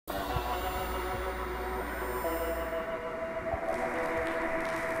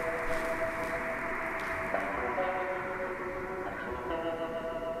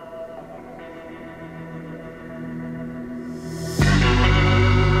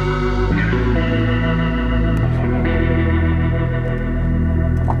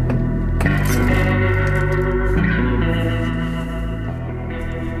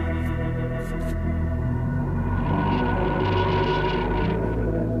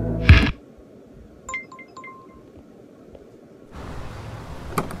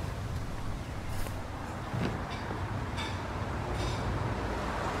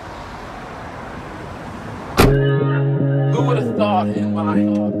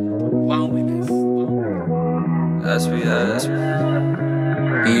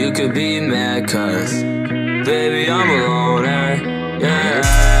You could be mad cause, baby, I'm a loner, yeah.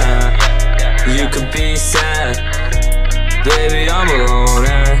 You could be sad, baby, I'm a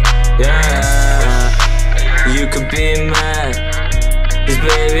loner, yeah. You could be mad, cause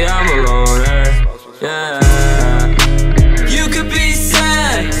baby, I'm a loner, yeah. You could be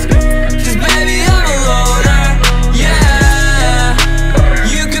sad, cause baby, I'm a loner, yeah.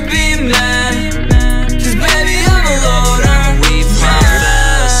 You could be mad, cause baby, I'm a loner. We pop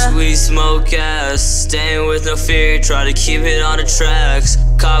fast, we smoke gas, staying with no fear, try to keep it on the tracks.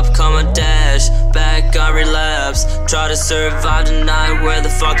 Cop come a dash, back I relapse, try to survive the night where the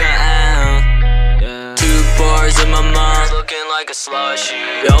fuck I am. 2 bars in my mind, looking like a slushy.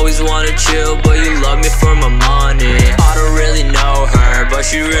 You always wanna chill, but you love me for my money. I don't really know her, but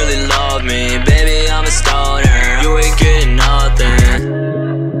she really love me. Baby, I'm a stoner, you ain't getting nothing.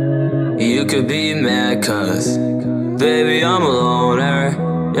 You could be mad cause, baby, I'm a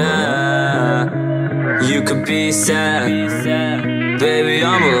loner, yeah. You could be sad, baby,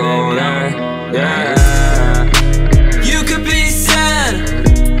 I'm a loner, yeah. You could be sad,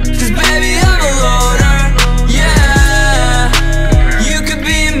 cause baby, I'm a loner, yeah. You could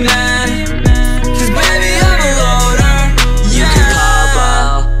be mad, cause baby, I'm a loner, yeah. You can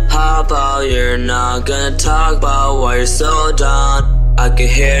hop out, you're not gonna talk about why you're so down. I can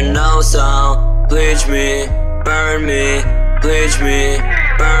hear no sound, bleach me, burn me, bleach me,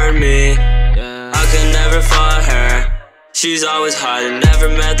 burn me, yeah. I could never find her, she's always hiding, never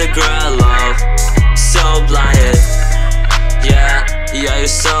met the girl I love. So blinded, yeah, you're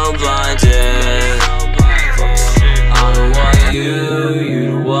so blinded. I don't want you, you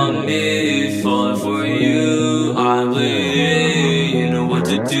don't want me, falling for you, I'm bleeding, you know what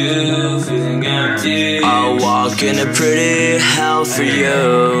to do, feeling empty. I'll walk in a pretty hell for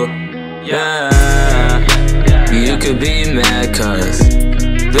you, yeah. You could be mad cause,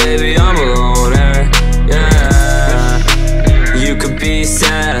 baby, I'm a loner, yeah. You could be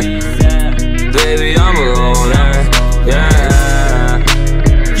sad, baby, I'm a loner, yeah.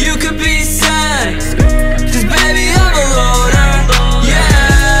 You could be sad, cause baby, I'm a loner,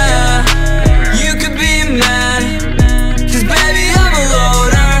 yeah. You could be mad, cause baby, I'm a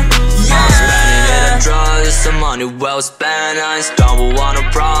loner, yeah. I'm spending it on drugs, some money well spent. I ain't stumble on a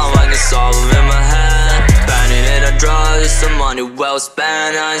problem, I can solve them in my head. Spending it on drugs, some money well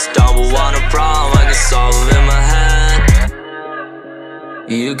spent. I ain't stumble on a problem, I can solve them in my head.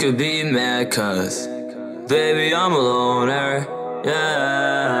 You could be mad cause, baby, I'm a loner,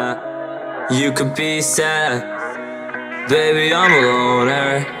 yeah. You could be sad, baby, I'm a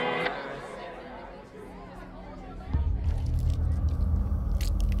loner.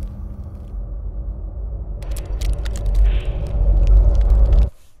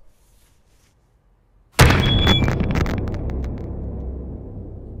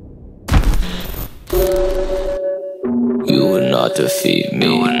 You would not defeat me,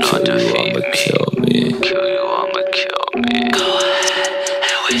 kill you, I'ma kill me. Kill you, I'ma kill me. Go ahead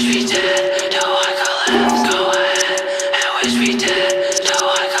and wish me dead, though I could live. Go ahead and wish me dead, though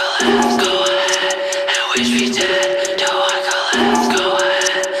I could live. Go ahead and wish me dead, though I could live. Go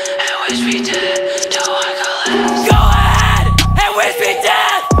ahead and wish me dead.